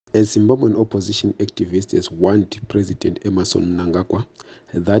As Zimbabwean opposition activists warned President Amos Mnangagwa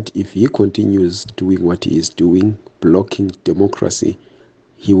that if he continues doing what he is doing, blocking democracy,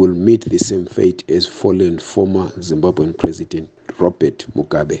 he will meet the same fate as fallen former Zimbabwean President Robert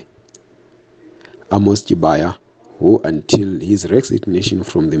Mugabe. Amos Chibaya, who until his resignation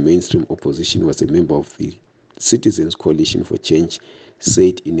from the mainstream opposition was a member of the Citizens Coalition for Change,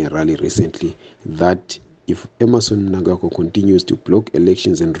 said in a rally recently that if Emerson Mnangagwa continues to block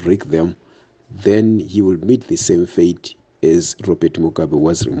elections and rig them, then he will meet the same fate as Robert Mugabe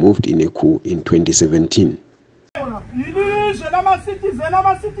was removed in a coup in 2017.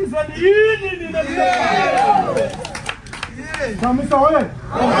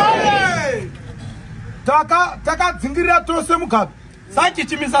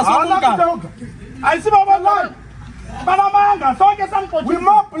 We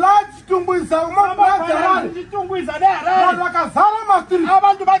more blood to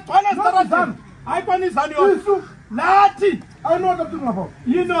I know what I'm talking about.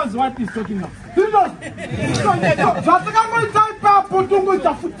 He knows what he's talking about. He knows.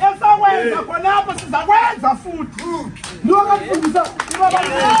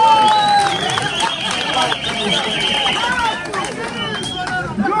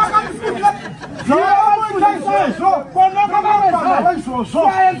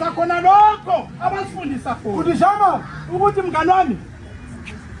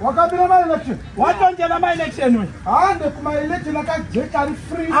 What don't you know my election? And if my election I can get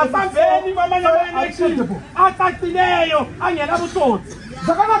free. I'm very my election. I can't delay you. I get a thought.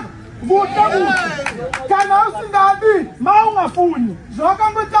 Can I see that? Maunga phone.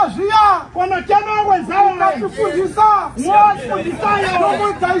 Zokamutazia. Kona kena wenzao na kufundisha. What kufundisha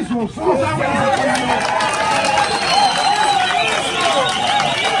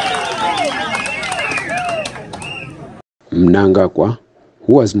Mnangagwa,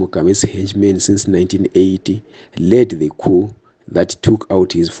 who was Mugabe's henchman since 1980, led the coup that took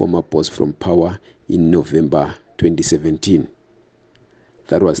out his former boss from power in November 2017.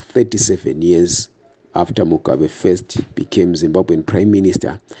 That was 37 years after Mugabe first became Zimbabwean Prime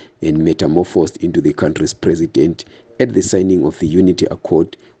Minister and metamorphosed into the country's president at the signing of the Unity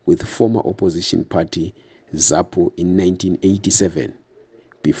Accord with former opposition party ZAPU in 1987.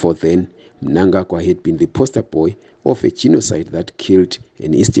 Before then, Mnangagwa had been the poster boy of a genocide that killed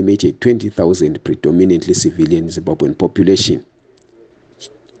an estimated 20,000 predominantly civilian Zimbabwean population.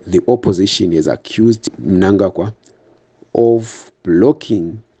 The opposition has accused Mnangagwa of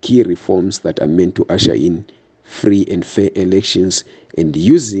blocking key reforms that are meant to usher in free and fair elections and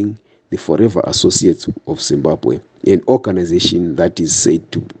using the Forever Associates of Zimbabwe, an organization that is said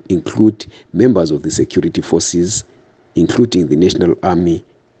to include members of the security forces, including the National Army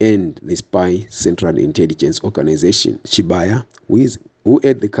and the Spy Central Intelligence Organization. Chibaya, who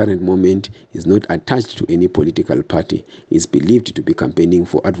at the current moment is not attached to any political party, is believed to be campaigning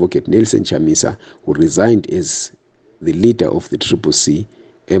for Advocate Nelson Chamisa, who resigned as the leader of the CCC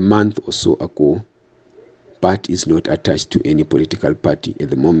a month or so ago, but is not attached to any political party at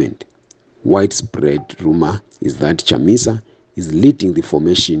the moment. Widespread rumor is that Chamisa is leading the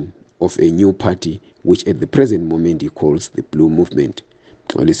formation of a new party, which at the present moment he calls the Blue Movement.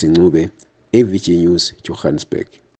 Amos Chibaya, AVG News, Johannesburg.